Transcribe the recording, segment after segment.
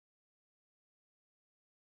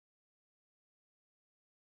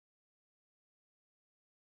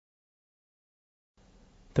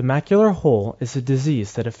The macular hole is a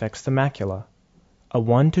disease that affects the macula, a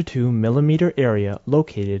 1 to 2 millimeter area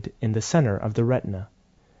located in the center of the retina.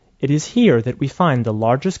 It is here that we find the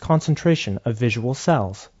largest concentration of visual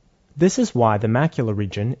cells. This is why the macular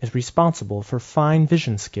region is responsible for fine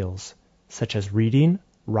vision skills, such as reading,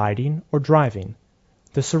 writing, or driving.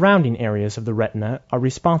 The surrounding areas of the retina are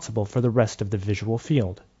responsible for the rest of the visual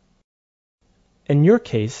field. In your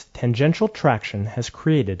case, tangential traction has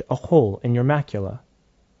created a hole in your macula.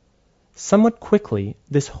 Somewhat quickly,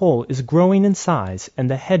 this hole is growing in size and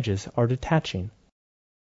the hedges are detaching.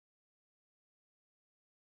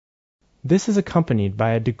 This is accompanied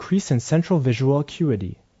by a decrease in central visual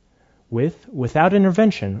acuity, without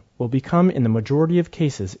intervention, will become in the majority of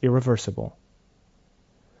cases irreversible.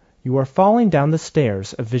 You are falling down the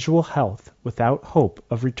stairs of visual health without hope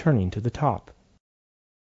of returning to the top.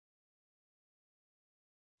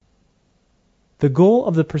 The goal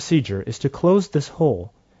of the procedure is to close this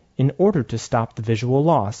hole in order to stop the visual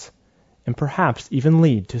loss and perhaps even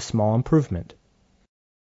lead to small improvement.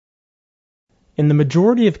 In the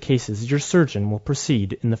majority of cases, your surgeon will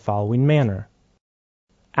proceed in the following manner.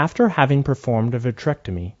 After having performed a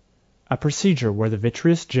vitrectomy, a procedure where the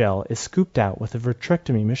vitreous gel is scooped out with a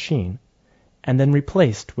vitrectomy machine and then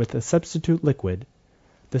replaced with a substitute liquid,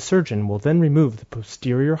 the surgeon will then remove the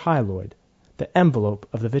posterior hyaloid, the envelope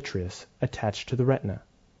of the vitreous attached to the retina.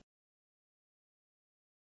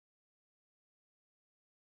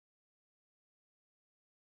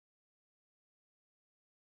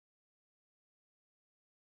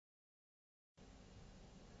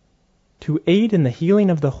 To aid in the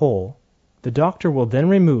healing of the hole, the doctor will then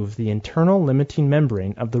remove the internal limiting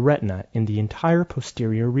membrane of the retina in the entire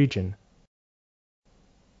posterior region.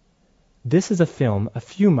 This is a film a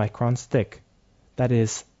few microns thick, that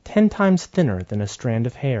is, 10 times thinner than a strand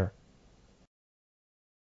of hair.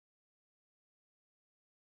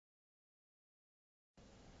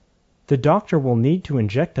 The doctor will need to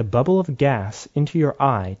inject a bubble of gas into your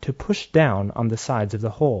eye to push down on the sides of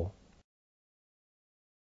the hole.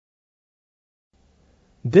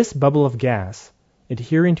 This bubble of gas,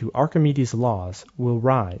 adhering to Archimedes' laws, will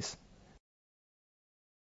rise.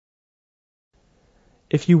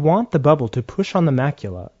 If you want the bubble to push on the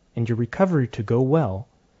macula and your recovery to go well,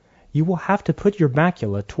 you will have to put your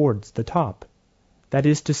macula towards the top. That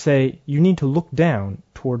is to say, you need to look down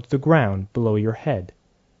towards the ground below your head.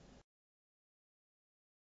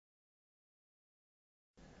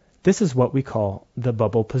 This is what we call the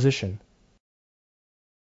bubble position.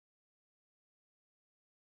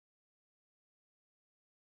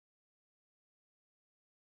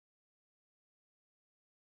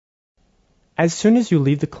 As soon as you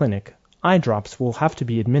leave the clinic, eye drops will have to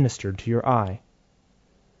be administered to your eye.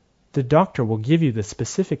 The doctor will give you the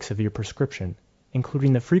specifics of your prescription,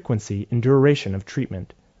 including the frequency and duration of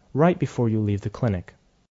treatment, right before you leave the clinic.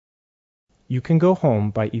 You can go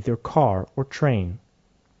home by either car or train.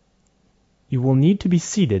 You will need to be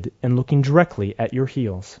seated and looking directly at your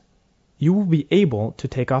heels. You will be able to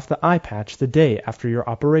take off the eye patch the day after your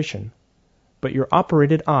operation, but your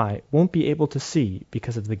operated eye won't be able to see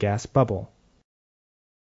because of the gas bubble.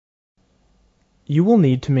 You will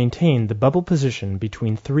need to maintain the bubble position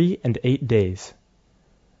between 3 and 8 days.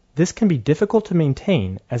 This can be difficult to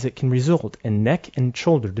maintain as it can result in neck and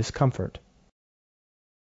shoulder discomfort.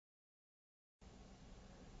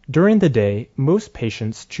 During the day, most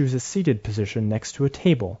patients choose a seated position next to a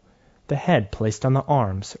table, the head placed on the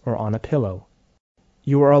arms or on a pillow.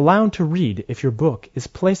 You are allowed to read if your book is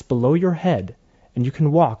placed below your head, and you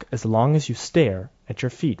can walk as long as you stare at your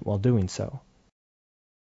feet while doing so.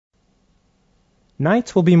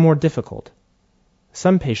 Nights will be more difficult.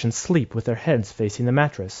 Some patients sleep with their heads facing the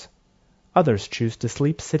mattress. Others choose to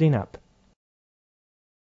sleep sitting up.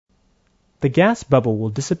 The gas bubble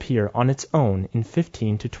will disappear on its own in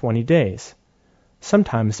 15 to 20 days,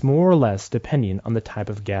 sometimes more or less depending on the type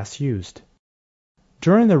of gas used.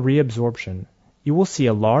 During the reabsorption, you will see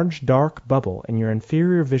a large dark bubble in your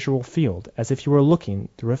inferior visual field as if you were looking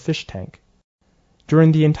through a fish tank.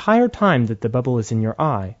 During the entire time that the bubble is in your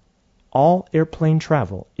eye, all airplane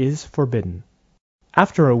travel is forbidden.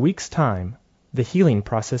 After a week's time, the healing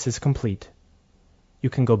process is complete. You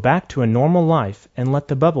can go back to a normal life and let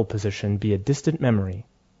the bubble position be a distant memory.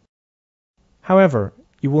 However,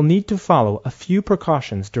 you will need to follow a few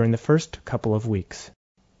precautions during the first couple of weeks.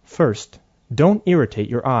 First, don't irritate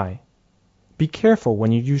your eye. Be careful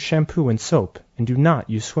when you use shampoo and soap and do not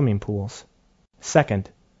use swimming pools. Second,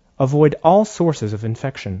 avoid all sources of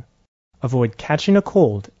infection. Avoid catching a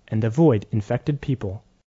cold and avoid infected people.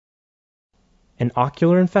 An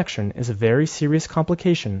ocular infection is a very serious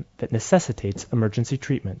complication that necessitates emergency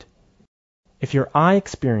treatment. If your eye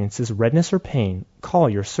experiences redness or pain, call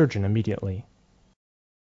your surgeon immediately.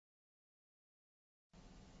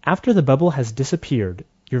 After the bubble has disappeared,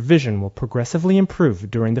 your vision will progressively improve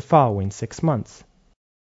during the following 6 months.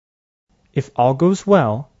 If all goes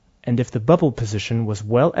well, and if the bubble position was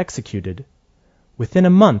well executed, within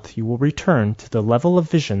a month you will return to the level of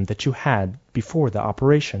vision that you had before the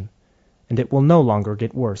operation, and it will no longer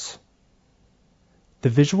get worse. The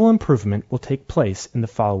visual improvement will take place in the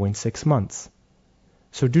following 6 months,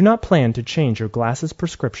 so do not plan to change your glasses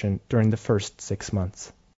prescription during the first 6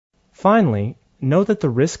 months. Finally, know that the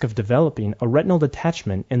risk of developing a retinal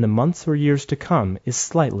detachment in the months or years to come is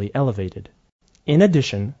slightly elevated. In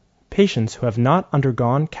addition, patients who have not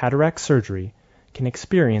undergone cataract surgery can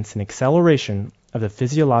experience an acceleration of the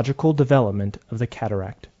physiological development of the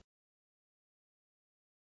cataract.